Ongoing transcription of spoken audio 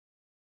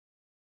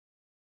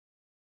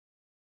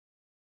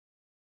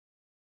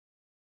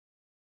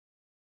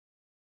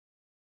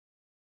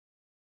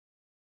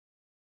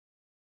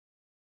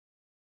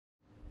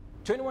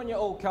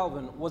21-year-old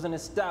Kelvin was an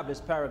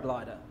established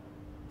paraglider.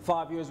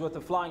 5 years worth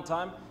of flying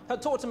time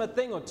had taught him a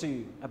thing or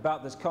two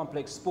about this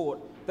complex sport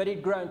that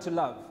he'd grown to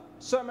love.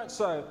 So much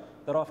so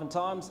that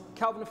oftentimes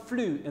Kelvin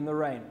flew in the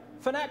rain.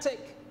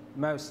 Fanatic?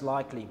 Most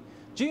likely.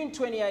 June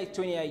 28,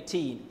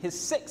 2018, his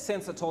sixth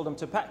sensor told him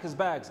to pack his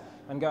bags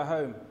and go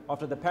home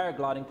after the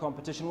paragliding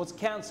competition was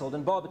cancelled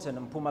in Barbeton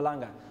in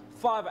Mpumalanga,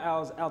 5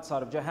 hours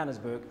outside of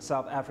Johannesburg,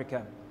 South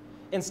Africa.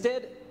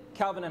 Instead,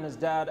 Kelvin and his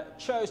dad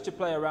chose to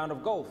play a round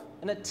of golf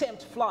and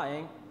attempt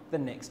flying the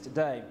next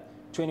day.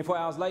 24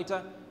 hours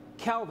later,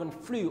 Kelvin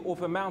flew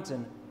off a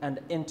mountain and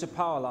into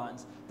power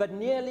lines that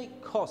nearly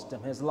cost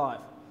him his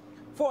life.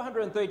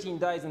 413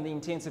 days in the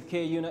intensive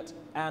care unit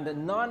and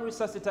 9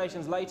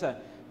 resuscitations later,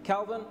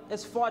 Kelvin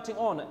is fighting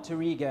on to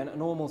regain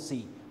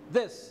normalcy.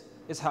 This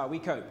is how we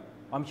cope.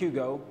 I'm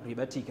Hugo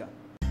Ribatika.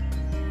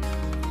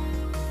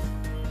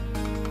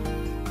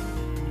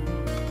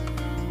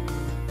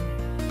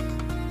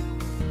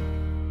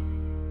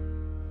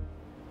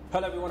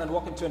 Hello everyone and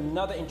welcome to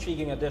another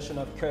intriguing edition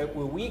of Cope,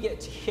 where we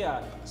get to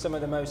hear some of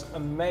the most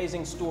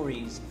amazing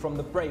stories from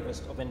the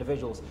bravest of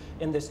individuals.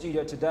 In the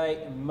studio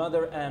today,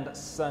 mother and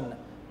son,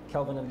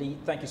 Kelvin and Lee,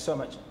 thank you so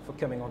much for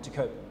coming on to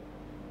Cope.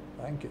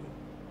 Thank you.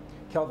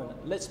 Kelvin,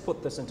 let's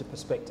put this into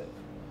perspective.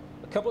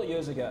 A couple of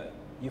years ago,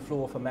 you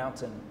flew off a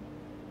mountain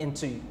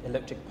into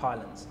electric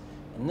pylons,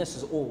 and this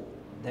is all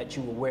that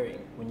you were wearing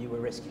when you were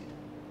rescued.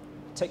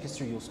 Take us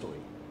through your story.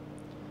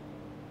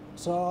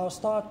 So I'll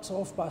start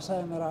off by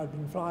saying that I've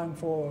been flying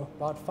for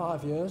about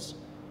 5 years.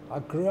 I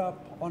grew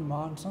up on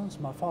mountains.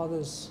 My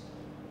father's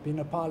been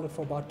a pilot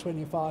for about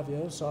 25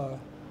 years, so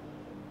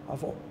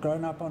I've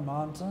grown up on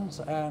mountains,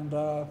 and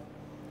I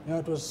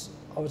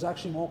was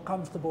actually more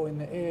comfortable in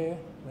the air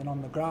than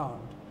on the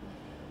ground.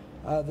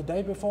 The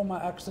day before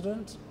my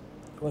accident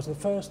was the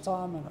first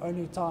time and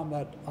only time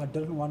that I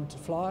didn't want to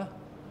fly.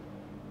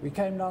 We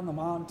came down the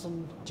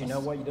mountain. Do you know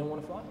why you didn't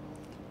want to fly?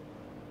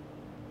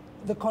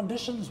 The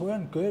conditions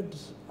weren't good.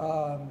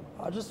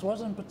 I just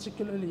wasn't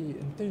particularly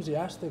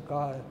enthusiastic.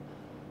 I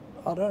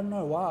don't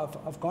know why.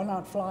 I've gone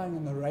out flying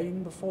in the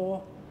rain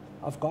before.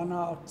 I've gone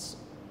out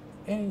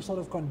any sort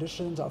of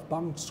conditions. I've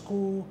bunked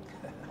school.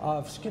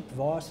 I've skipped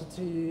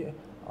varsity.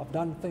 I've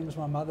done things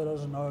my mother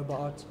doesn't know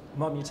about.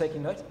 Mom, you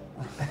taking note?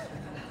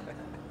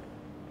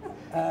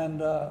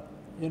 And I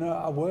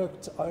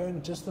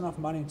earned just enough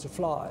money to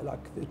fly.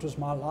 Like, it was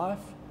my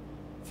life.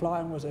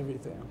 Flying was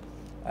everything.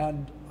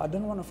 And I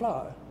didn't want to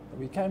fly.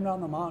 We came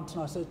down the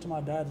mountain. I said to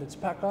my dad, let's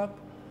pack up.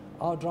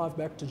 I'll drive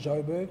back to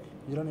Joburg.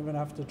 You don't even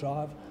have to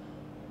drive.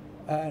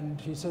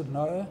 And he said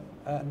no.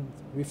 And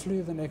we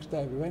flew the next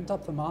day. We went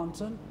up the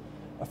mountain.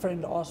 A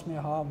friend asked me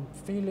how I'm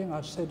feeling.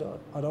 I said,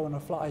 I don't want to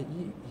fly.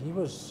 He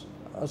was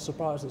as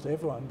surprised as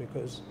everyone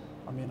because,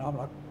 I'm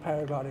like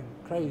paragliding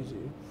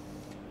crazy.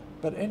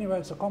 But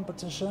anyway, it's a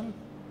competition.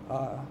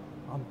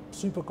 I'm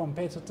super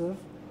competitive.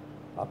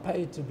 I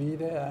paid to be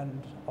there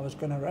and I was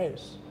going to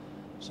race.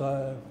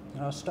 So,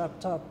 I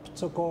strapped up,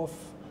 took off,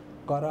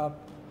 got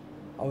up.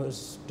 I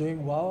was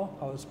doing well.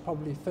 I was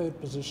probably 3rd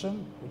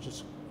position, which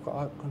is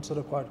I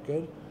consider quite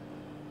good.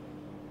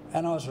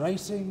 And I was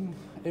racing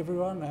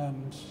everyone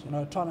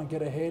and, trying to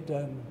get ahead.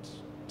 And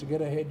to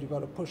get ahead, you've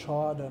got to push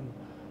hard. And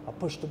I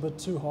pushed a bit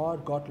too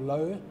hard, got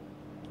low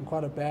in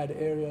quite a bad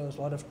area. There's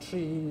a lot of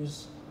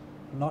trees,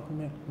 not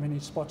many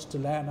spots to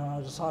land. And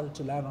I decided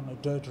to land on a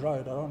dirt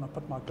road. I don't want to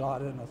put my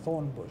glider in a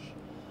thorn bush.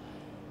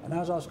 And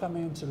as I was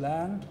coming into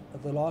land,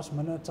 at the last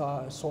minute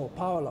I saw a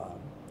power line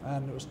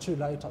and it was too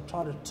late. I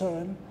tried to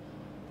turn,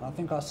 and I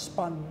think I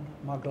spun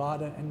my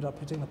glider and ended up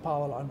hitting the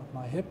power line with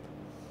my hip.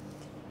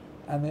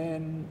 And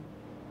then,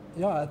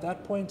 at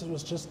that point it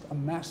was just a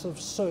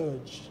massive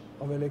surge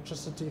of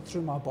electricity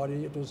through my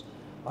body.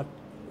 I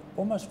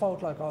almost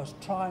felt like I was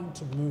trying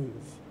to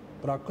move,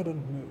 but I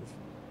couldn't move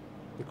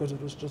because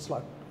it was just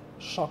like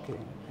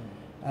shocking.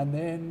 And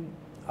then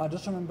I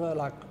just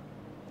remember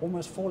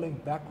almost falling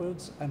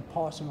backwards and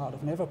passing out.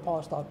 I've never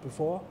passed out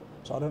before,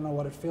 so I don't know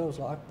what it feels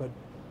like, but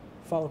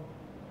felt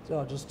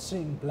just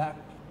seeing black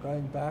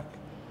going back.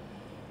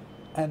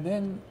 And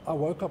then I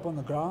woke up on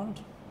the ground.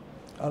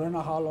 I don't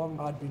know how long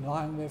I'd been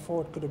lying there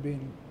for. It could have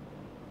been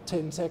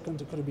 10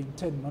 seconds, it could have been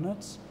 10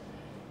 minutes.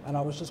 And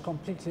I was just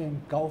completely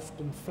engulfed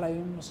in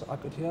flames. I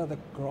could hear the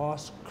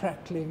grass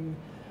crackling.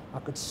 I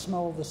could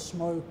smell the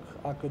smoke.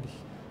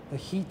 The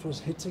heat was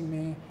hitting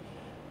me.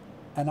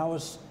 And I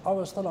was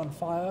still on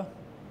fire.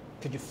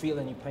 Could you feel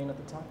any pain at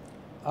the time?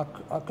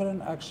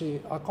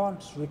 I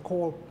can't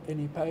recall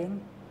any pain.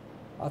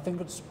 I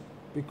think it's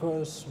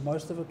because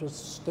most of it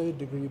was 3rd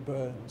degree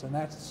burns, and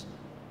that's,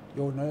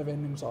 your nerve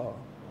endings are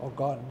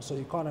gone, so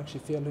you can't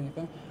actually feel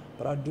anything.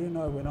 But I do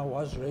know when I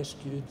was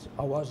rescued,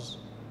 I was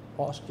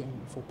asking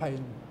for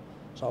pain.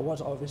 So I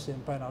was obviously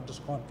in pain, I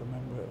just can't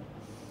remember it.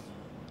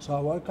 So I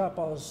woke up,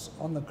 I was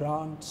on the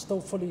ground,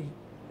 still fully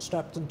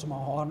strapped into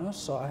my harness,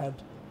 so I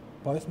had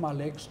both my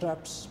leg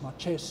straps, my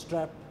chest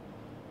strap,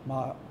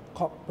 my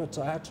cockpit.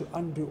 I had to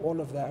undo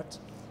all of that,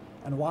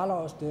 and while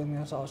I was doing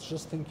this I was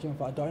just thinking,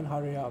 if I don't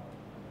hurry up,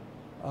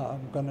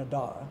 I'm gonna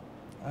die.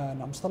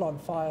 And I'm still on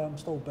fire, I'm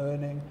still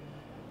burning,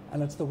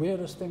 And it's the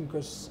weirdest thing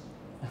because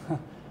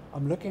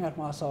I'm looking at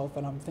myself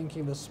and I'm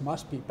thinking this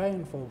must be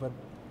painful, but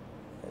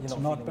it's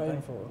not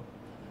painful.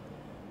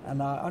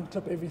 And I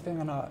unclip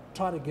everything and I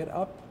try to get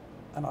up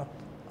and I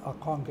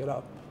can't get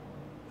up.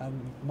 And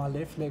my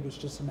left leg is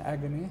just in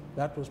agony.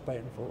 That was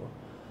painful.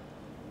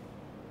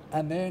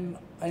 And then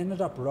I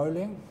ended up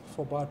rolling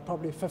for about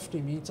probably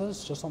 50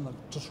 meters, just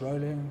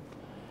rolling,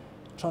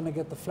 trying to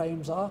get the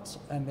flames out.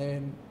 And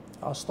then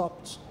I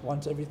stopped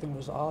once everything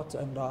was out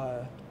and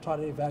I tried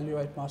to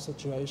evaluate my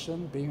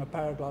situation. Being a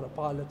paraglider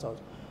pilot, I was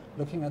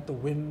looking at the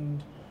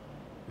wind,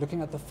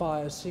 looking at the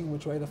fire, seeing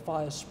which way the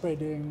fire is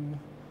spreading.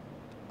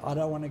 I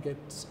don't want to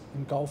get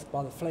engulfed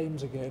by the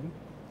flames again.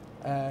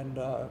 And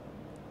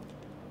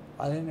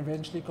I then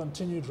eventually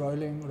continued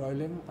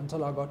rolling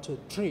until I got to a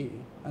tree.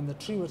 And the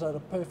tree was at a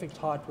perfect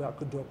height where I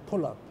could do a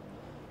pull-up.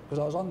 Because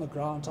I was on the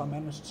ground, so I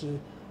managed to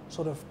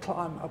sort of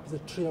climb up the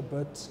tree a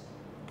bit,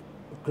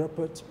 grip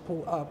it,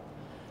 pull up.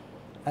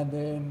 And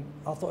then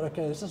I thought,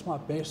 okay, this is my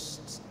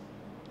best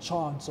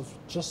chance of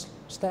just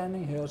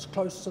standing here. It's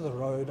close to the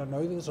road. I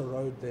know there's a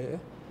road there.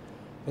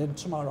 Then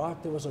to my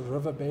right, there was a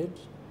riverbed.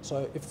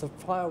 So if the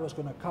fire was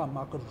going to come,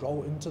 I could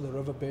roll into the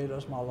riverbed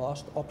as my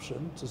last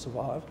option to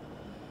survive.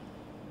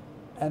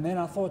 And then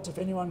I thought, if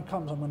anyone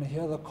comes, I'm going to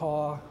hear the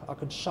car. I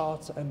could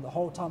shout, and the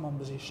whole time I'm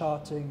busy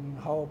shouting,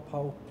 help,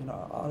 help. You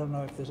know, I don't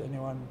know if there's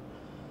anyone's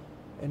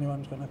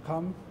going to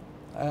come.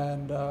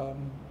 And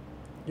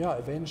yeah,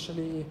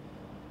 eventually,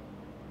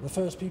 the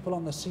first people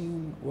on the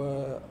scene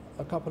were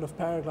a couple of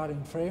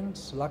paragliding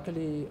friends.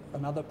 Luckily,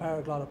 another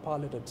paraglider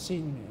pilot had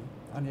seen me,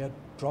 and he had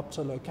dropped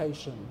a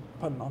location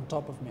pin on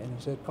top of me, and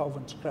he said,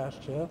 Kelvin's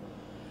crashed here.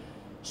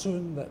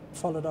 Soon, that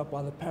followed up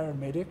by the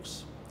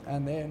paramedics,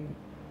 and then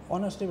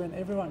honestly, when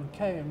everyone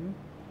came,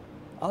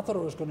 I thought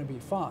it was going to be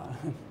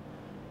fine.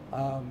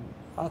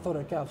 I thought,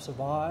 okay, I've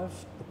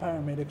survived. The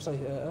paramedics are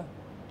here.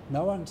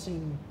 No one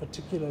seemed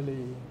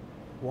particularly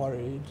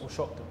worried. Or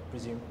shocked, I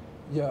presume.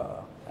 Yeah,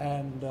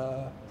 and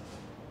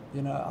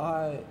you know,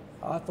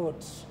 I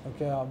thought,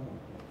 okay,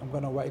 I'm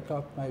going to wake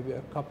up maybe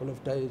a couple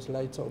of days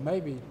later, or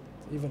maybe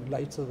even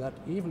later that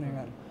evening,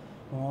 and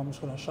my mom's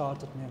going to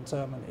shout at me and say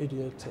I'm an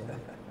idiot,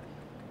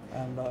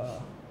 and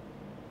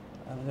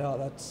yeah,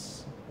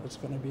 that's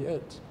going to be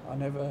it. I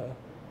never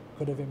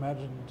could have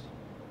imagined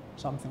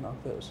something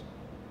like this.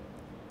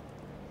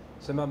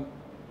 So, Mum,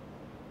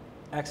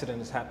 accident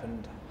has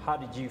happened. How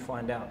did you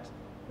find out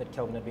that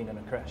Kelvin had been in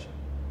a crash?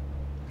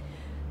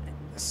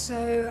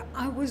 So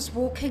I was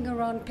walking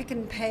around Pick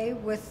n Pay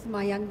with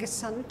my youngest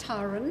son,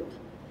 Tyron,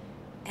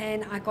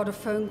 and I got a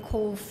phone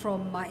call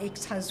from my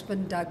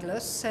ex-husband,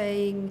 Douglas,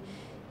 saying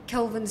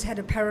Kelvin's had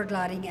a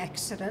paragliding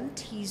accident.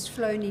 He's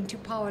flown into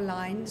power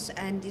lines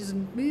and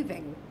isn't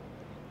moving.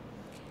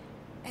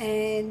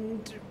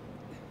 And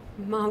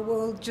my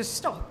world just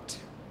stopped.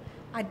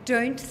 I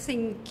don't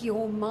think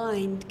your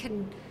mind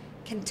can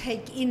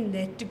take in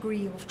that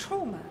degree of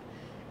trauma.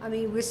 I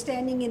mean, we're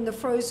standing in the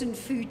frozen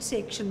food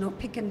section of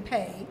Pick n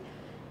Pay,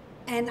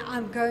 and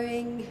I'm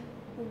going,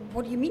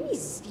 what do you mean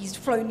he's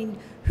flown in?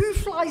 Who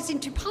flies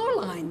into power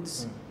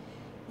lines?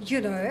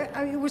 You know,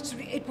 I mean,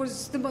 it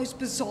was the most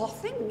bizarre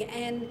thing.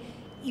 And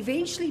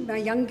eventually my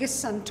youngest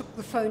son took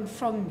the phone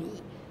from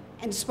me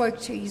and spoke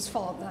to his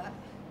father,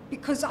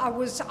 because I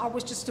was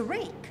just a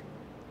wreck,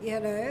 you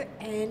know.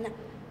 And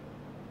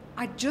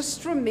I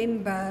just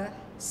remember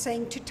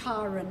saying to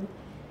Tyron,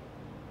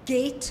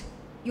 get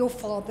your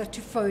father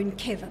to phone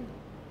Kevin.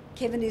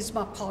 Kevin is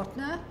my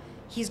partner.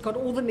 He's got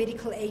all the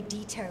medical aid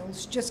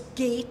details. Just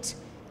get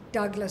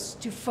Douglas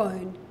to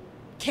phone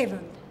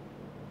Kevin.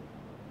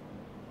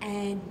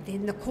 And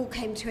then the call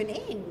came to an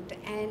end.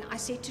 And I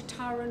said to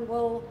Tyron,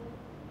 well,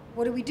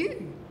 what do we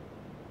do?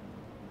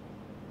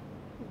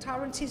 And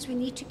Tyron says, we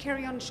need to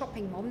carry on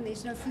shopping, Mom.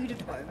 There's no food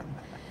at home,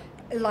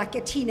 like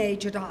a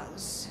teenager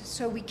does.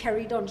 So we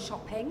carried on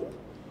shopping.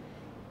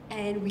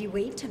 And we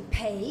went and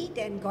paid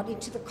and got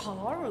into the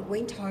car and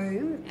went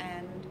home,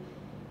 and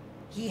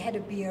he had a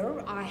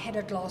beer, I had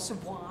a glass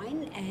of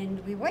wine, and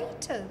we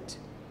waited.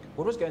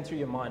 What was going through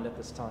your mind at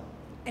this time?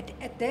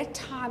 At that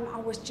time, I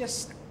was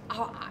just,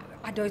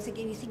 I don't think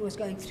anything was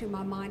going through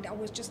my mind. I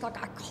was just like,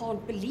 I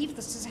can't believe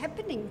this is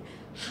happening.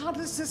 How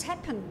does this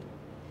happen?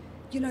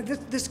 You know,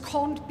 this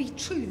can't be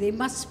true. There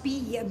must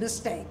be a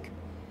mistake.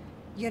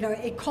 You know,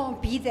 it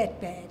can't be that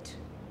bad.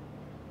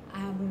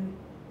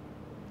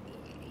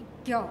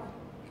 Yeah,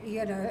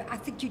 you know, I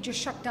think you just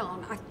shut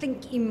down. I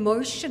think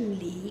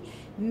emotionally,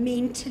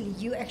 mentally,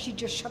 you actually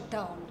just shut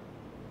down.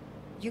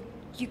 You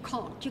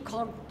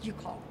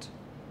can't.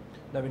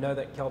 Now we know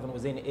that Kelvin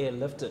was then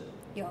airlifted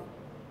Yeah.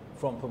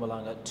 from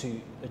Mpumalanga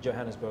to the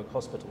Johannesburg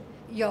hospital.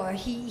 Yeah,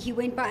 he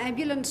went by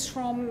ambulance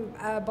from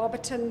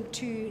Barbeton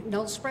to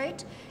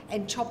Nelspruit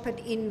and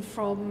choppered in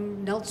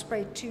from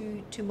Nelspruit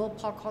to Mill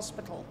Park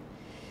Hospital.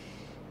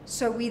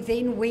 So we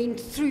then went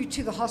through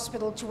to the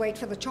hospital to wait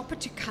for the chopper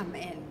to come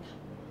in.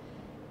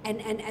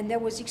 And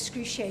that was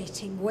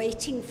excruciating,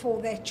 waiting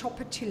for that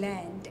chopper to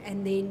land,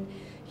 and then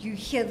you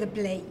hear the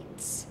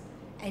blades,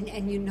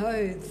 and you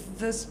know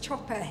this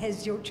chopper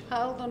has your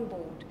child on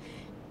board.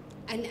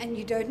 and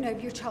you don't know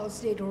if your child's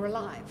dead or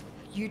alive.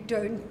 You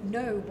don't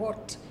know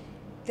what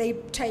they're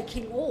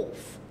taking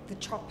off the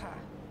chopper.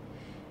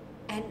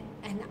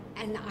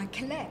 And I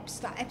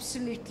collapsed. I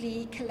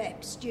absolutely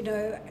collapsed. You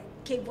know,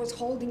 Kev was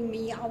holding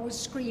me. I was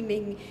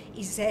screaming,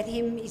 "Is that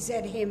him? Is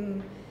that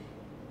him?"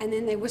 And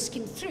then they whisk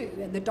him through,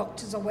 and the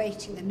doctors are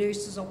waiting, the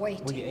nurses are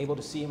waiting. Were you able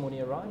to see him when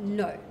he arrived?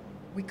 No,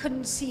 we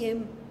couldn't see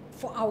him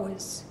for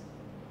hours.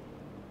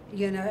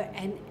 You know,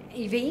 and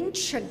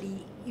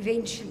eventually,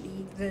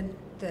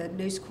 the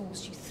nurse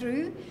calls you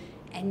through,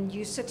 and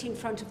you sit in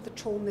front of the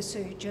trauma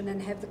surgeon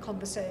and have the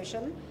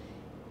conversation.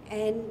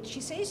 And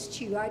she says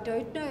to you, "I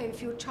don't know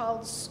if your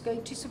child's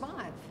going to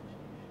survive.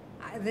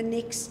 The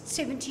next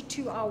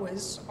 72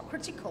 hours are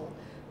critical,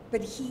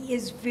 but he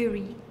is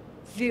very,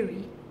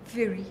 very,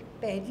 very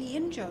badly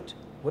injured."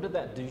 What did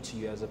that do to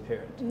you as a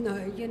parent? No,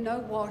 you know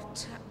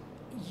what?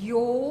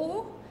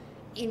 Your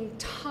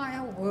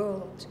entire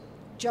world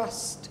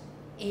just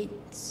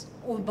ends,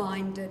 or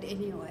mine did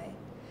anyway.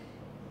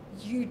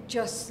 You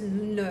just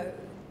know,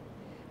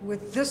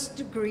 with this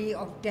degree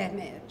of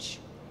damage,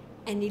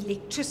 and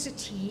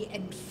electricity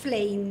and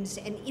flames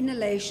and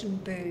inhalation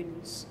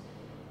burns,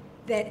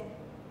 that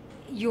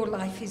your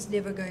life is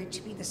never going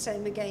to be the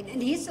same again,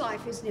 and his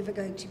life is never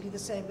going to be the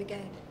same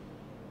again.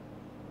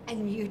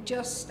 And you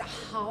just,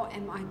 how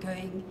am I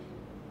going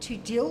to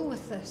deal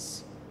with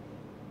this?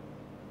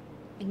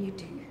 And you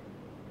do.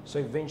 So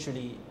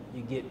eventually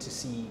you get to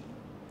see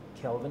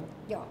Kelvin.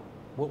 Yeah.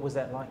 What was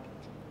that like?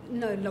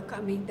 No, look, I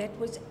mean, that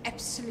was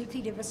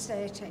absolutely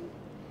devastating.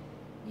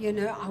 You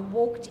know, I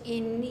walked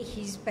in,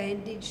 he's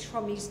bandaged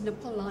from his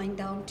nipple line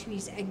down to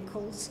his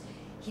ankles.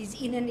 He's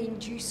in an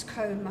induced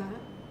coma.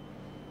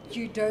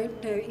 You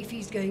don't know if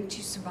he's going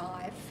to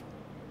survive.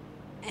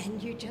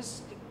 And you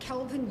just,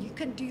 "Kelvin, you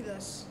can do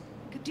this.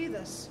 You can do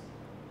this.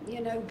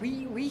 You know,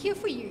 we're here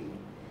for you.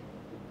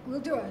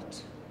 We'll do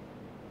it."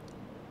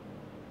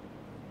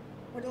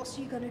 What else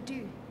are you going to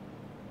do?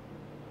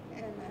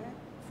 You know?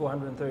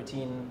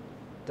 413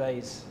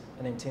 days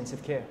in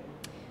intensive care.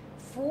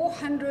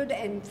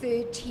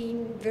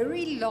 413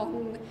 very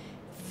long,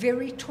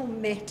 very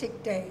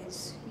traumatic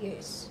days,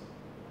 yes.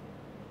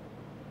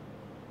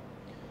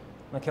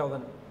 Now,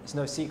 Kelvin, it's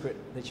no secret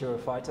that you're a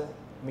fighter.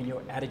 I mean,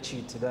 your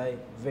attitude today,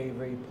 very,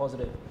 very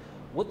positive.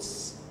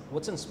 What's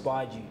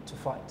inspired you to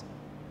fight?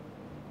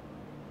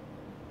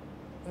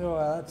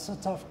 Yeah, that's a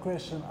tough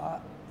question. I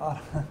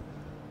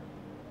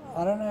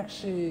don't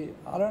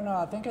know.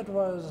 I think it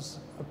was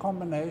a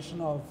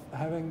combination of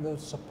having the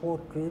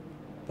support group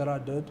that I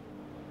did.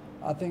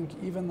 I think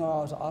even though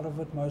I was out of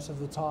it most of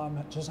the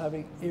time, just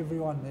having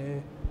everyone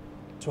there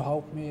to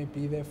help me,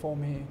 be there for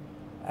me,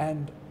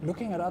 and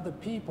looking at other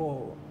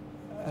people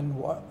and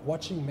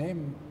watching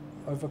them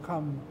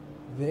overcome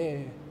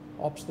their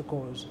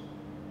obstacles,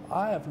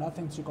 I have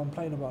nothing to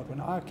complain about.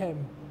 When I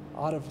came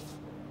out of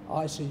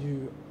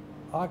ICU,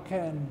 I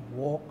can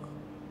walk,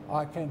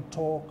 I can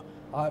talk,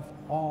 I have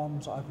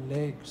arms, I have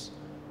legs.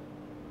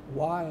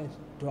 Why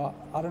do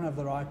I don't have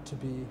the right to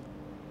be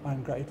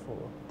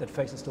ungrateful? That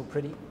face is still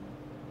pretty?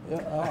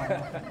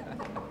 Yeah,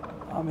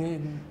 I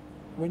mean,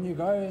 when you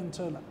go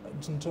into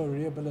a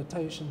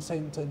rehabilitation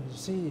center and you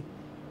see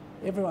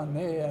everyone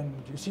there, and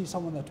you see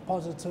someone that's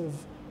positive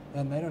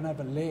and they don't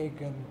have a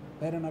leg and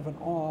they don't have an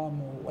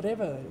arm or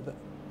whatever,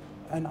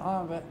 and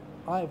I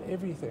have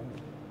everything.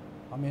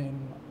 I mean,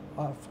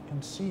 I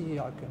can see,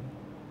 I can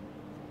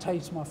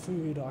taste my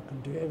food, I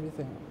can do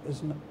everything.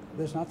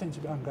 There's nothing to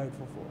be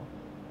ungrateful for.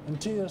 In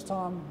 2 years'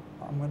 time,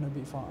 I'm going to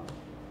be fine.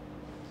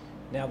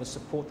 Now, the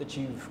support that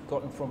you've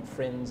gotten from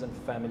friends and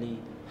family,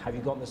 have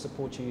you gotten the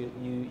support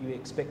you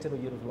expected or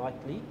you'd have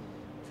likely?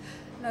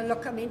 No,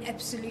 look, I mean,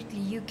 absolutely.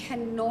 You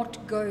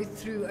cannot go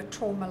through a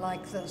trauma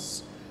like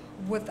this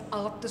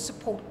without the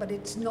support, but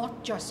it's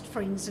not just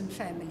friends and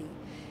family.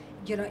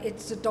 You know,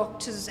 it's the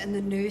doctors and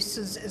the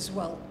nurses as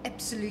well,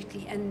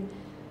 absolutely. And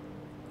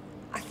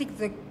I think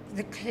the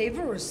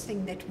cleverest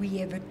thing that we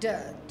ever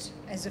did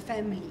as a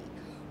family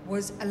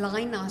was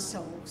align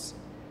ourselves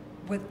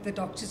with the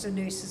doctors and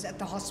nurses at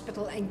the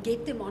hospital and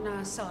get them on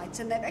our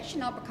sides. And they've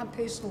actually now become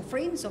personal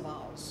friends of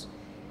ours,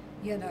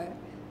 you know.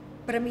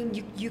 But I mean,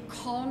 you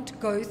can't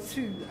go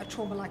through a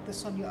trauma like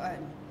this on your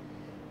own.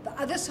 The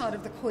other side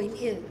of the coin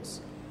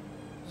is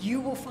you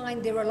will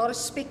find there are a lot of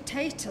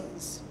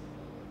spectators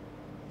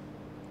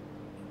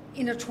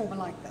in a trauma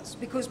like this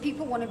because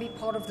people want to be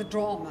part of the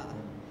drama.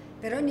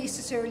 They don't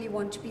necessarily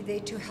want to be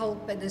there to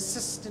help and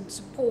assist and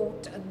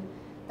support, and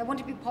they want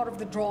to be part of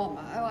the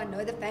drama. Oh, I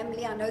know the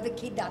family, I know the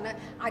kid,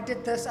 I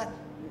did this.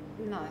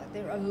 No,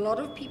 there are a lot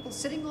of people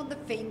sitting on the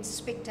fence,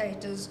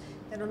 spectators,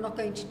 that are not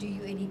going to do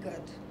you any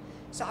good.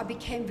 So I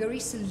became very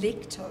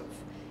selective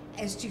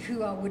as to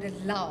who I would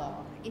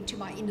allow into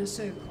my inner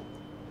circle.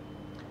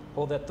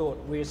 Hold that thought.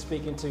 We're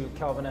speaking to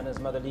Kelvin and his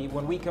mother Lee.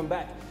 When we come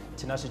back,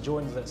 Tinashe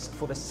joins us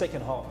for the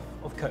second half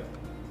of Cope.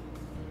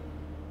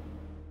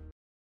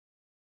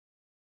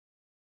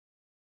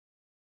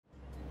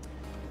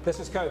 This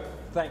is Cope.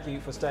 Thank you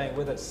for staying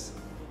with us.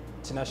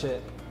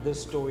 Tinashe,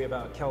 this story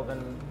about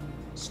Kelvin,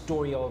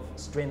 story of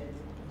strength,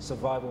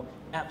 survival,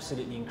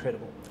 absolutely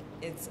incredible.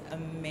 It's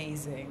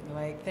amazing.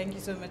 Like, thank you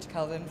so much,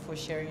 Kelvin, for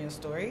sharing your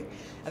story.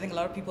 I think a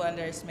lot of people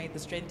underestimate the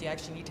strength you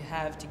actually need to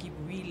have to keep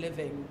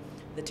reliving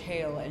the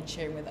tale and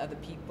sharing with other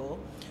people.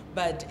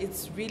 But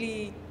it's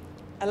really,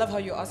 I love how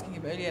you were asking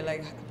him earlier,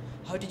 like,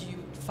 how did you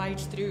fight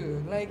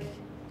through? Like,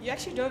 you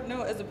actually don't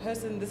know as a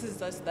person. This is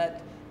just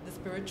that the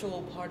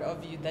spiritual part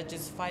of you that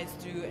just fights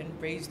through and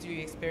braves through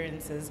your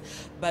experiences.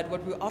 But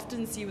what we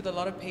often see with a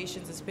lot of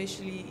patients,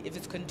 especially if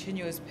it's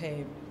continuous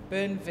pain,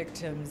 burn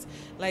victims,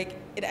 like,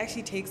 it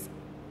actually takes,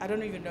 I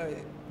don't even know,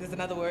 there's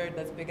another word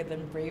that's bigger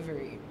than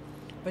bravery,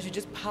 but you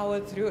just power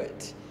through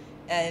it.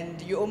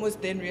 And you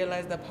almost then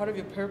realize that part of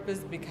your purpose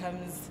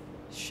becomes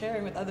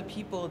sharing with other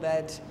people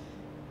that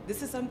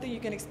this is something you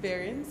can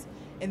experience,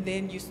 and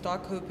then you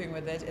start coping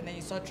with it, and then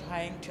you start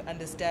trying to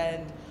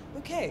understand,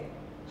 okay,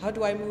 how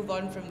do I move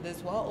on from this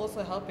while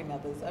also helping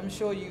others? I'm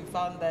sure you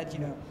found that, you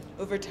know,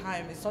 over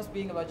time, it starts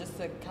being about just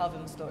a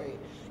Kelvin story.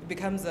 It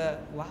becomes a,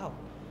 wow,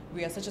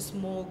 we are such a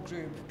small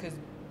group, because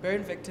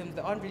burn victims,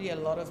 there aren't really a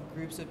lot of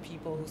groups of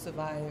people who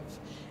survive,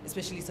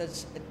 especially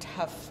such a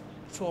tough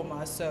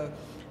trauma. So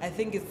I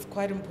think it's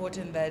quite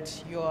important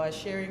that you are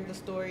sharing the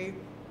story.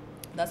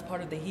 That's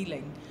part of the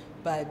healing.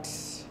 But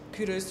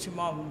kudos to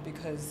Mom,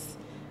 because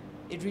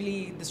it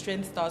really, the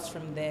strength starts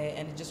from there,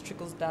 and it just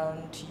trickles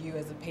down to you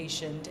as a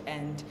patient,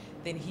 and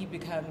then he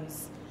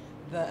becomes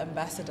the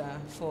ambassador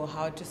for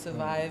how to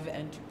survive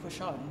and to push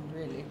on,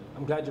 really.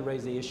 I'm glad you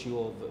raised the issue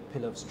of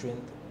pillar of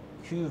strength.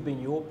 Who've been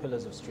your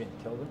pillars of strength,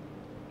 Kelvin?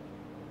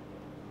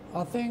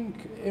 I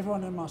think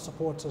everyone in my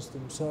support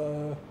system,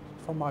 so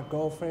from my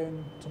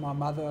girlfriend to my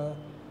mother,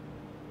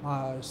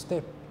 my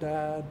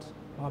stepdad,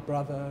 my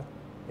brother,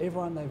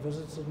 everyone, they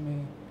visited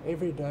me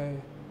every day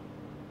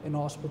in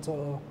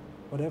hospital,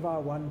 whatever I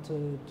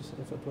wanted.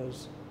 If it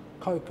was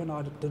Coke and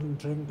I didn't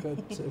drink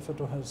it, if it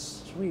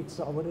was sweets,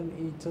 I wouldn't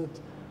eat it.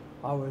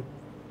 I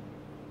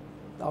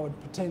would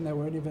pretend they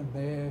weren't even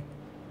there.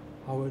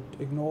 I would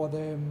ignore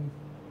them,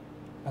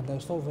 and they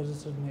still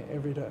visited me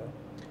every day.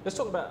 Let's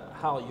talk about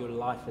how your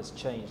life has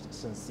changed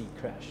since the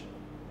crash.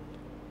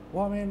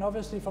 Well, I mean,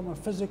 obviously from a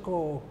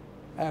physical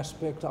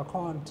aspect, I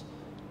can't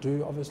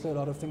do obviously a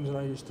lot of things that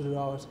I used to do.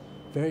 I was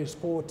very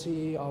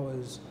sporty,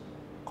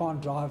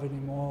 can't drive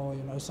anymore,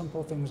 you know,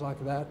 simple things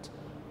like that.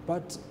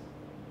 But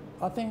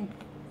I think,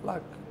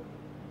 like,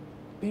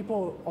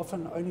 people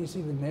often only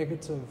see the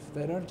negative,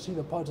 they don't see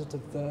the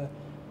positive, the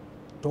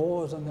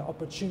doors and the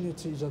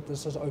opportunities that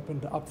this has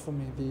opened up for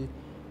me,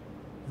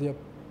 the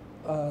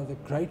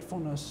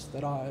gratefulness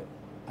that I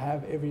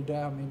have every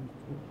day. I mean,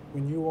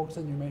 when you walked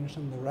in, you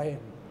mentioned the rain.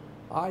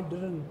 I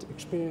didn't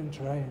experience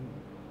rain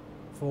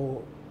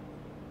for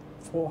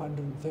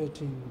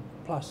 413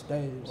 plus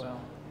days. Wow.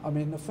 I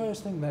mean, the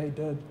first thing they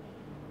did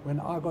when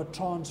I got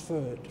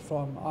transferred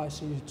from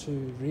ICU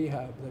to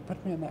rehab, they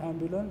put me in the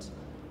ambulance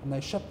and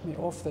they shipped me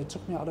off. They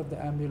took me out of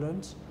the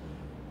ambulance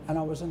and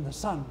I was in the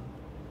sun.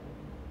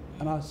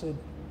 And I said,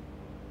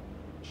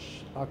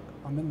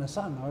 I'm in the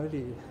sun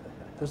already.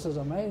 This is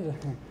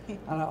amazing. And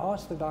I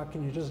asked the guy,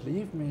 can you just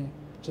leave me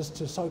just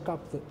to soak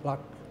up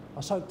I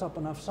soaked up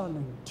enough sun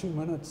in 2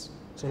 minutes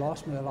to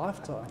last me a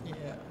lifetime.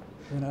 Yeah.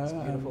 You know, it's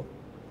beautiful.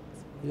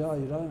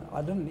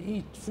 I didn't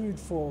eat food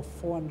for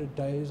 400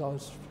 days. I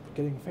was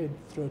getting fed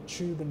through a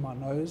tube in my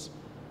nose.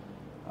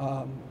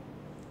 And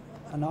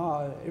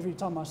now every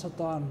time I sit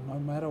down, no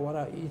matter what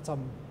I eat,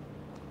 I'm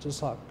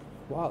just like,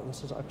 wow,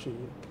 this is actually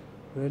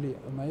really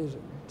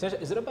amazing.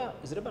 Is it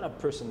about a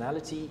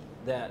personality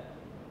that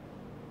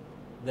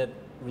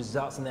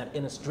results in that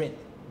inner strength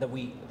that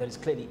is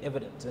clearly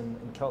evident in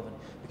Kelvin?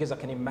 Because I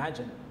can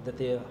imagine that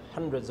there are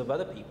hundreds of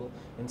other people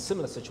in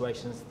similar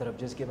situations that have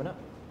just given up.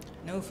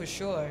 No, for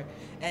sure.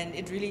 And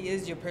it really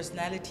is your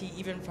personality,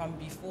 even from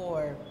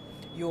before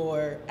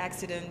your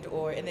accident,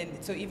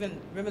 so even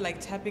remember,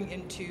 like, tapping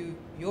into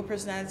your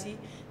personality,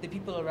 the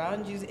people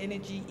around you's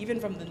energy, even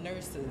from the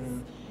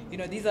nurses. You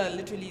know, these are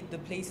literally the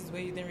places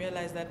where you then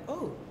realize that,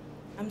 oh,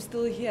 I'm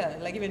still here.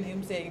 Like, even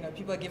him saying, you know,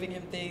 people are giving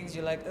him things,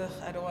 you're like, ugh,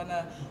 I don't want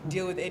to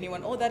deal with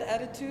anyone. All that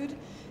attitude,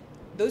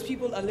 those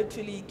people are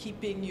literally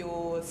keeping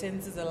your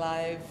senses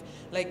alive,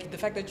 like the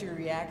fact that you're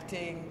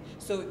reacting.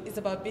 So it's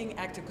about being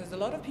active, because a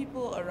lot of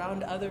people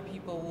around other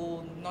people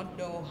will not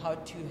know how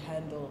to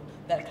handle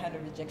that kind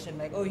of rejection.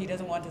 Like, oh, he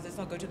doesn't want us, let's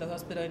not go to the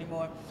hospital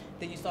anymore.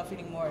 Then you start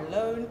feeling more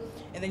alone,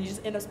 and then you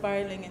just end up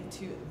spiraling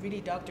into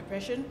really dark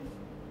depression.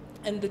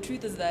 And the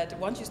truth is that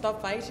once you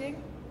stop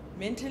fighting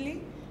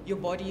mentally, your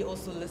body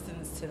also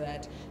listens to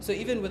that. So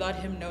even without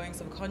him knowing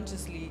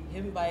subconsciously,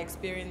 him by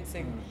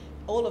experiencing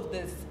all of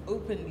this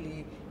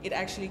openly, it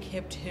actually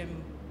kept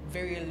him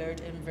very alert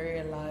and very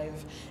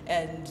alive.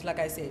 And like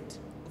I said,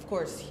 of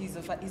course, he's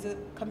a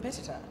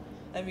competitor.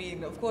 I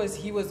mean, of course,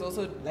 he was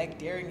also like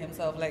daring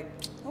himself, like,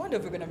 I wonder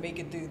if we're gonna make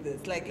it through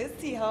this. Like, let's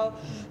see how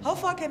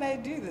far can I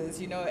do this,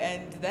 you know?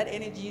 And that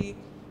energy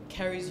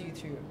carries you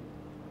through.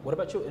 What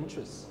about your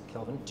interests,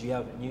 Kelvin? Do you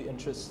have new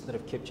interests that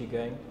have kept you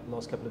going the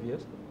last couple of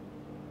years?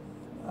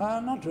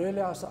 Not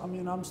really. I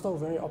mean, I'm still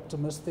very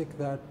optimistic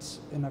that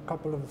in a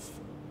couple of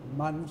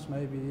months,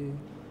 maybe,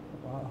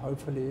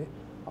 hopefully,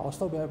 I'll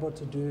still be able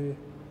to do,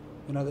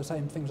 you know, the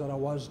same things that I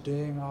was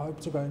doing. I hope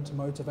to go into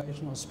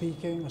motivational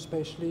speaking,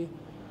 especially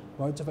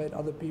motivate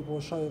other people,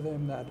 show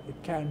them that it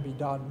can be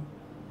done.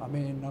 I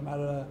mean, no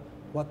matter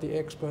what the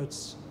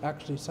experts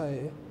actually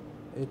say,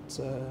 it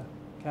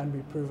can be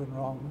proven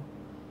wrong.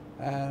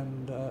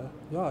 And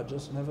yeah,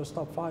 just never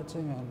stop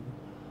fighting. And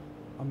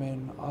I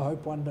mean, I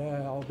hope one day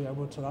I'll be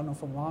able to run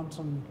off a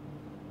mountain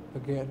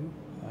again.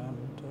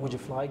 And Would you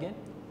fly again?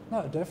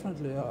 No,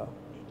 definitely.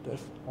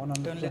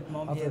 Don't let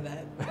mom hear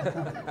that.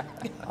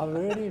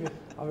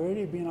 I've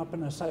already been up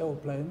in a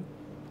sailplane.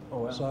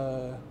 Oh wow.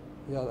 So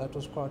yeah, that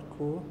was quite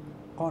cool.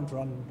 Can't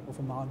run off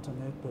a mountain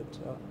yet,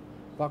 but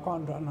if I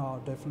can't run, I'll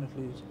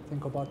definitely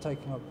think about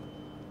taking up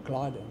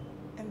gliding.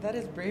 And that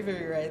is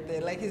bravery right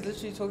there. Like, he's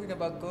literally talking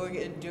about going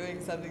and doing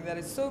something that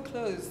is so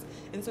close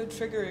and so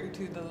triggering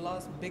to the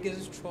last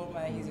biggest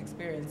trauma he's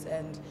experienced.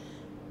 And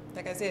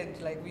like I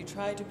said, like, we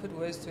try to put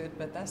words to it,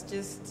 but that's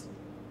just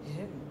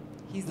him.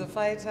 He's a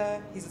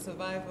fighter, he's a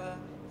survivor,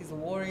 he's a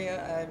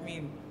warrior. I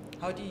mean,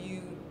 how do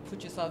you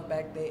put yourself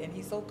back there? And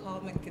he's so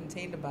calm and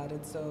contained about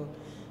it. So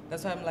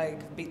that's why I'm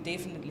like,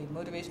 definitely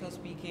motivational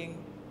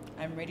speaking.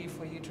 I'm ready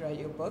for you to write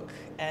your book,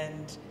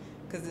 and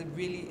because it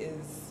really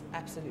is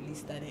absolutely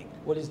stunning.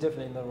 Well, he's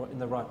definitely in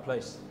the right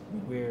place.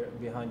 We're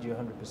behind you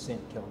 100%,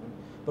 Kelvin.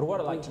 But what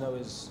I'd like to know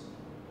is,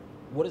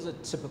 what is a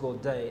typical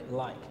day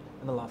like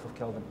in the life of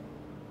Kelvin?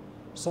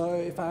 So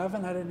if I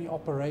haven't had any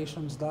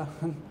operations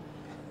done,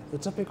 the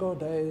typical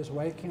day is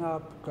waking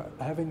up,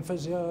 having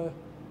physio,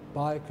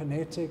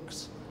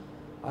 biokinetics.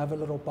 I have a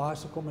little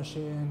bicycle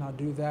machine, I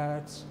do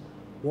that.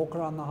 Walk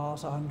around the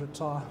house 100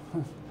 times,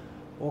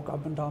 walk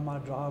up and down my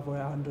driveway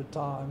 100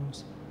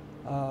 times.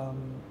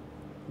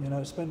 You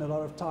know, spend a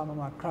lot of time on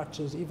my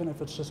crutches, even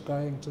if it's just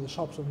going to the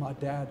shops with my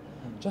dad,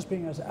 just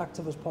being as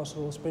active as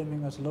possible,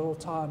 spending as little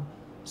time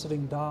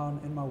sitting down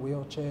in my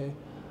wheelchair.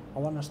 I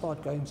want to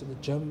start going to the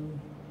gym,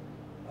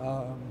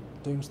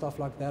 doing stuff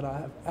like that.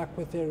 I have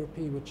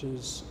aquatherapy, which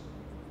is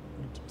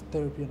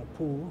therapy in a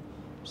pool,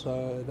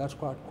 so that's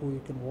quite cool.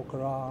 You can walk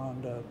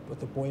around with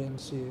the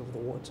buoyancy of the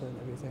water and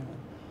everything. And,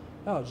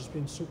 yeah, I've just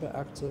been super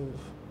active.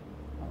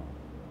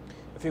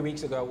 A few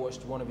weeks ago, I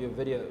watched one of your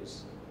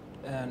videos,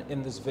 and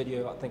in this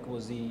video, I think it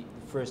was the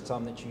first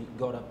time that you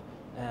got up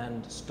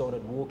and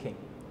started walking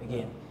again.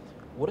 Yeah.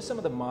 What are some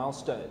of the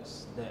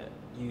milestones that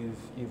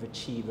you've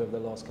achieved over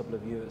the last couple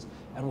of years?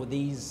 And were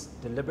these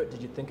deliberate?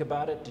 Did you think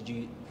about it? Did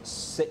you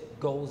set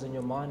goals in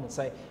your mind and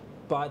say,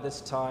 by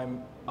this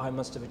time, I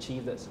must have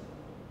achieved this?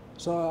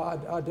 So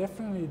I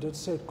definitely did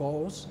set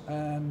goals,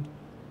 and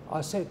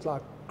I set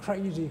like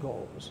crazy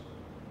goals,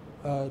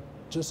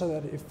 just so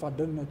that if I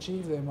didn't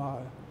achieve them, I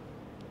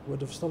would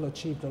have still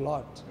achieved a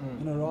lot.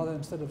 You know, rather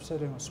instead of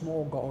setting a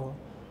small goal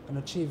and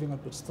achieving it,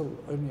 but still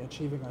only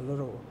achieving a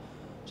little.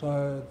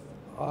 So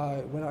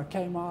when I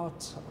came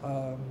out,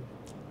 I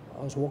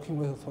was walking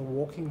with a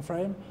walking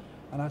frame,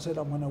 and I said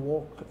I'm going to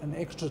walk an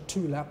extra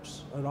 2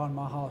 laps around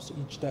my house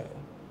each day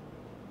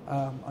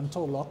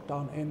until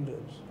lockdown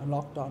ended, and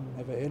lockdown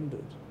never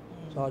ended.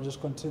 So I just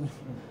continued.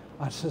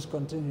 I just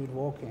continued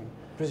walking.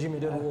 Presume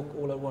you didn't walk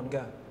all at one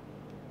go.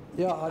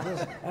 Yeah, I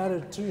just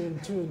added 2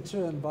 and 2 and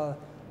 2, and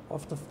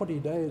after 40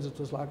 days, it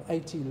was like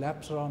 80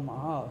 laps around my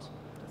house.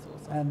 That's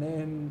awesome. And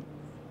then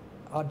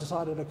I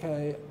decided,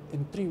 okay,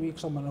 in 3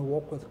 weeks I'm going to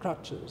walk with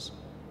crutches.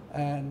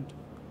 And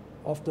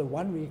after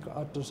 1 week,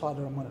 I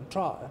decided I'm going to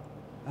try.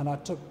 And I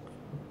took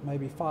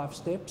maybe 5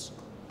 steps.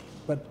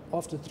 But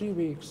after 3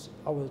 weeks,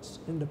 I was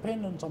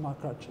independent on my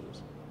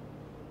crutches.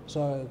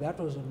 So that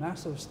was a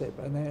massive step.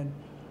 And then,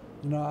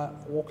 you know,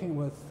 walking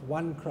with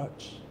 1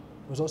 crutch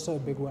was also a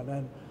big one.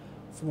 And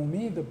for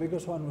me, the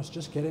biggest one was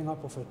just getting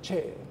up off a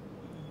chair.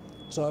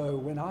 So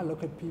when I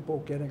look at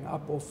people getting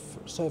up off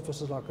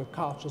surfaces like a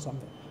couch or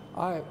something,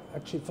 I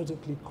actually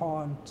physically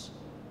can't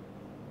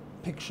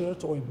picture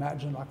it or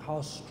imagine like how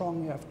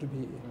strong you have to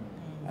be.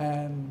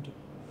 And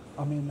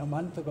I mean, a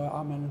month ago,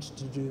 I managed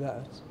to do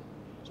that.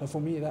 So for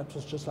me, that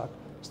was just like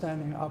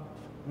standing up.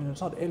 I mean,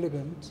 it's not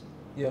elegant,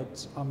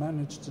 but I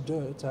managed to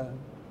do it. And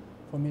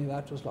for me,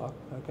 that was like,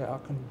 okay, I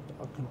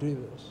can do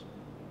this.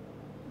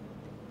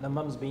 Now,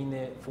 Mum's been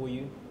there for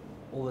you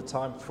all the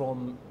time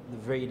from the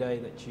very day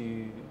that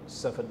you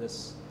suffered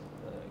this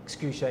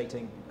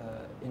excruciating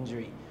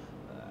injury.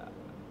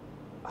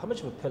 How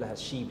much of a pillar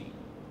has she been?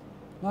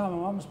 No,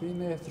 my mum's been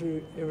there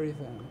through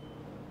everything.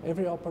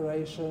 Every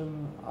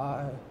operation,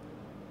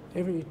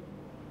 every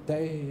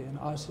day in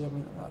ICU. I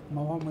mean,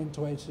 my mum went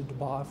away to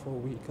Dubai for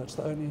a week. That's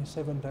the only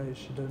 7 days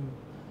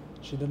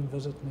she didn't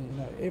visit me. You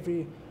know,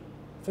 every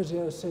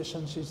physio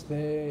session she's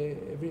there,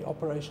 every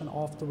operation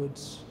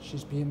afterwards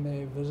she's been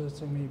there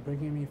visiting me,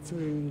 bringing me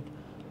food.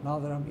 Now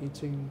that I'm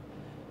eating,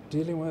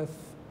 dealing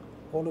with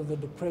all of the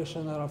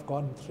depression that I've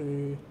gone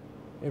through,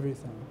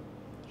 everything.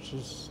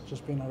 She's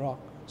just been a rock.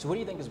 So what do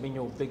you think has been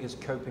your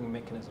biggest coping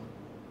mechanism?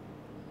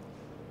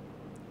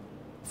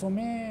 For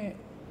me,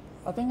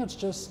 I think it's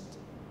just,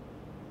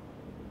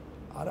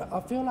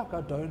 I feel like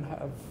I don't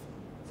have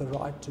the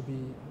right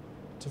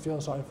to feel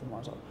sorry for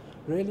myself.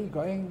 Really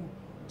going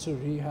to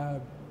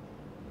rehab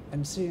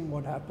and seeing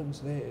what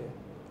happens there,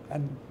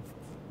 and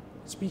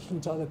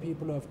speaking to other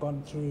people who have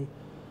gone through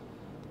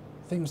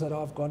things that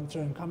I've gone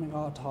through and coming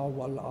out how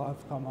well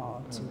I've come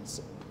out.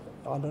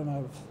 I don't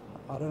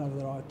have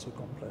the right to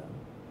complain.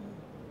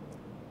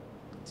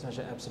 It's such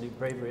an absolute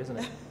bravery, isn't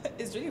it?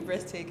 It's really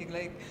breathtaking.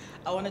 Like,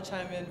 I want to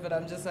chime in, but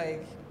I'm just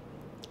like,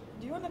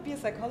 do you want to be a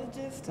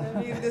psychologist? I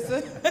mean,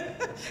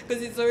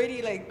 because it's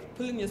already like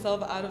pulling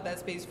yourself out of that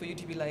space for you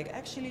to be like,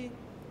 actually,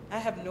 I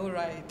have no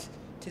right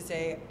to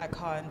say I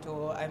can't,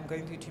 or I'm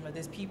going through too much.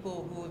 There's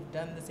people who have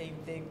done the same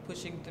thing,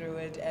 pushing through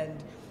it,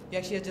 and you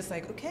actually are just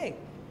like, okay,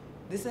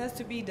 this has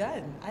to be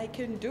done. I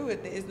can do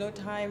it. There is no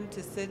time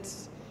to sit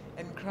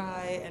and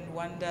cry and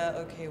wonder,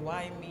 okay,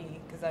 why me?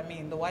 Because I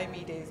mean, the why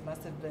me days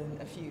must have been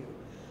a few.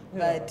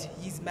 Yeah. But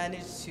he's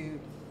managed to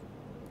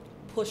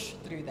push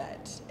through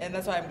that. And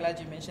that's why I'm glad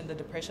you mentioned the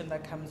depression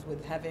that comes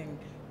with having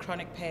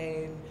chronic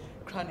pain,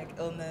 chronic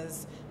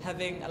illness,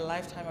 having a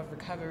lifetime of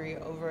recovery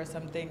over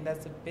something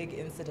that's a big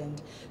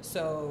incident.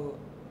 So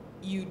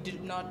you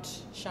did not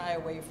shy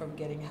away from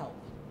getting help.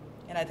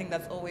 And I think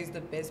that's always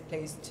the best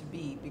place to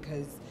be,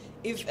 because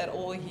if at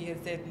all he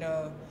had said,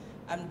 no,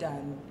 I'm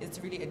done, it's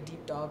really a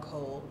deep, dark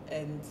hole.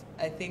 And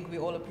I think we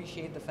all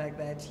appreciate the fact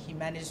that he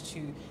managed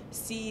to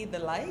see the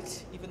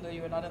light, even though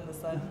you were not in the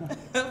sun,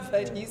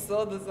 but he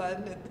saw the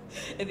sun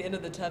at the end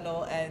of the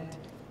tunnel. And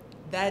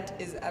that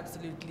is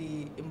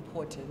absolutely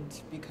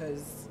important,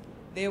 because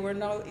there were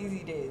no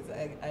easy days.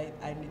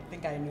 I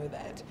think I know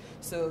that.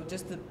 So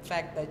just the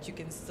fact that you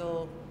can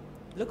still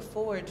look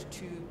forward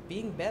to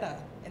being better,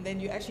 and then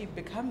you actually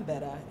become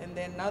better. And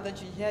then now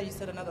that you're here, you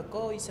set another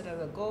goal,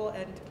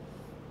 and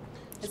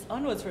it's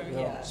onwards from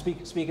here.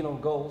 Speaking of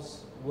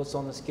goals, what's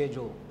on the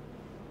schedule?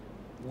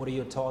 What are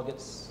your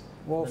targets?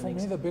 Well, for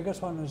me, the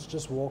biggest one is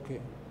just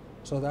walking.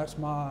 So that's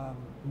my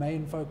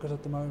main focus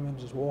at the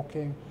moment, is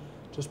walking,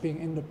 just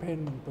being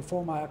independent.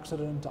 Before my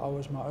accident, I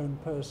was my own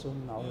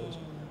person. I was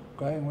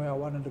going where I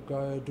wanted to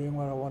go, doing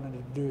what I wanted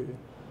to do.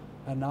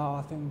 And now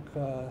I think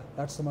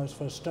that's the most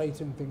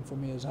frustrating thing for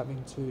me, is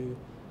having to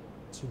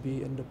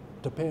be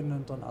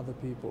dependent on other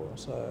people.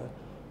 So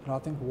I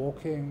think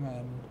walking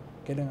and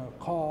getting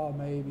a car,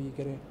 maybe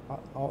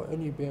I'll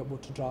only be able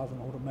to drive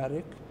an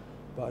automatic,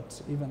 but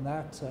even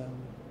that,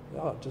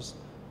 just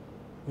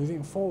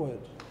moving forward.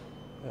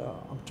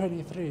 I'm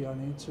 23, I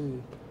need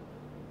to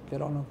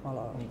get on with my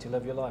life. You need to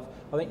live your life.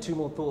 I think two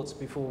more thoughts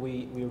before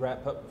we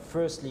wrap up.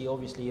 Firstly,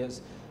 obviously,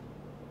 is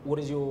what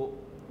is your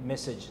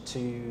message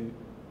to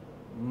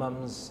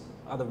mums,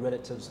 other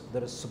relatives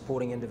that are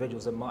supporting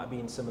individuals that might be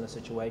in similar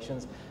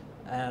situations?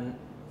 And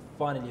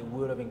finally, a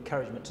word of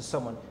encouragement to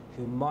someone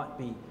who might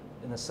be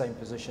in the same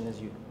position as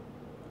you.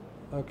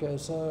 Okay,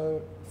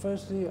 so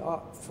firstly,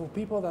 for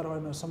people that are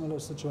in a similar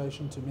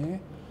situation to me,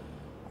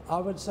 I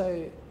would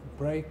say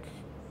break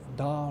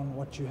down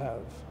what you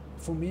have.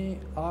 For me,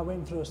 I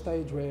went through a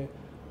stage where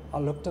I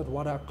looked at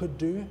what I could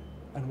do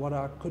and what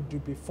I could do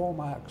before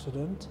my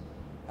accident,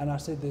 and I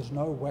said there's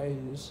no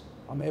ways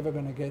I'm ever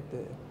going to get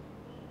there.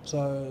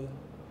 So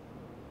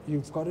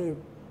you've got to,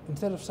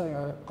 instead of saying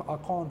I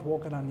can't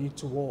walk and I need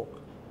to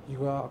walk, you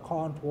go, I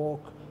can't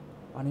walk,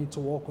 I need to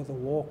walk with a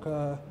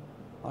walker,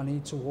 I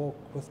need to walk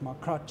with my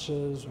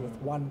crutches, with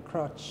one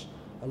crutch,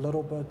 a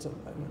little bit,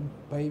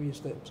 baby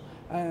steps.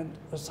 And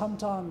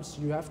sometimes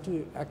you have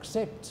to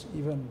accept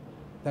even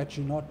that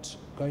you're not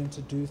going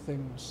to do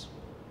things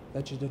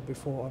that you did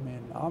before. I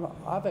mean,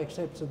 I've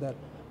accepted that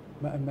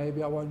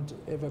maybe I won't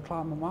ever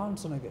climb a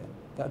mountain again.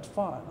 That's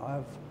fine. I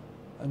have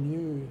a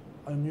new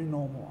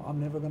normal. I'm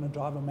never going to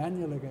drive a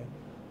manual again.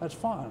 That's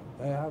fine.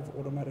 They have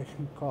automatic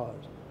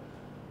cars.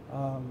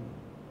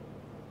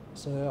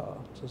 So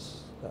yeah,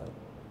 just that.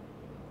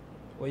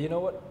 Well, you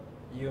know what?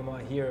 You are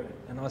my hero,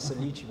 and I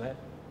salute you, man.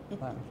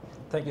 Thanks.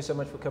 Thank you so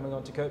much for coming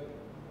on to Cope.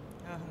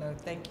 Oh, no,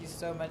 thank you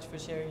so much for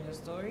sharing your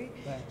story.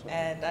 Thanks.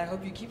 And I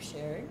hope you keep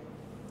sharing.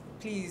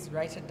 Please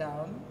write it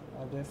down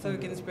so we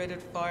can spread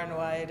it far and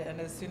wide,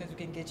 and as soon as we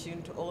can get you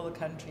into all the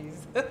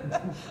countries.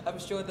 I'm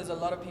sure there's a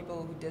lot of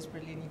people who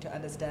desperately need to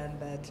understand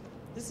that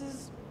this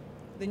is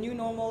the new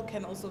normal,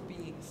 can also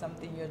be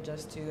something you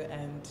adjust to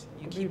and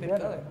you keep it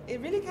going.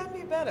 It really can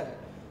be better.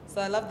 So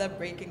I love that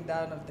breaking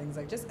down of things,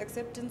 like just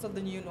acceptance of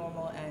the new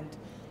normal, and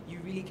you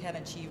really can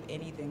achieve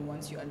anything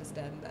once you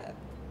understand that.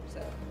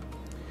 So,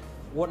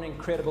 what an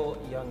incredible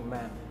young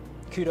man.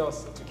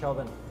 Kudos to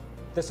Kelvin.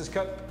 This is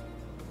Cope.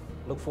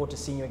 Look forward to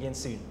seeing you again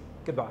soon.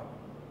 Goodbye.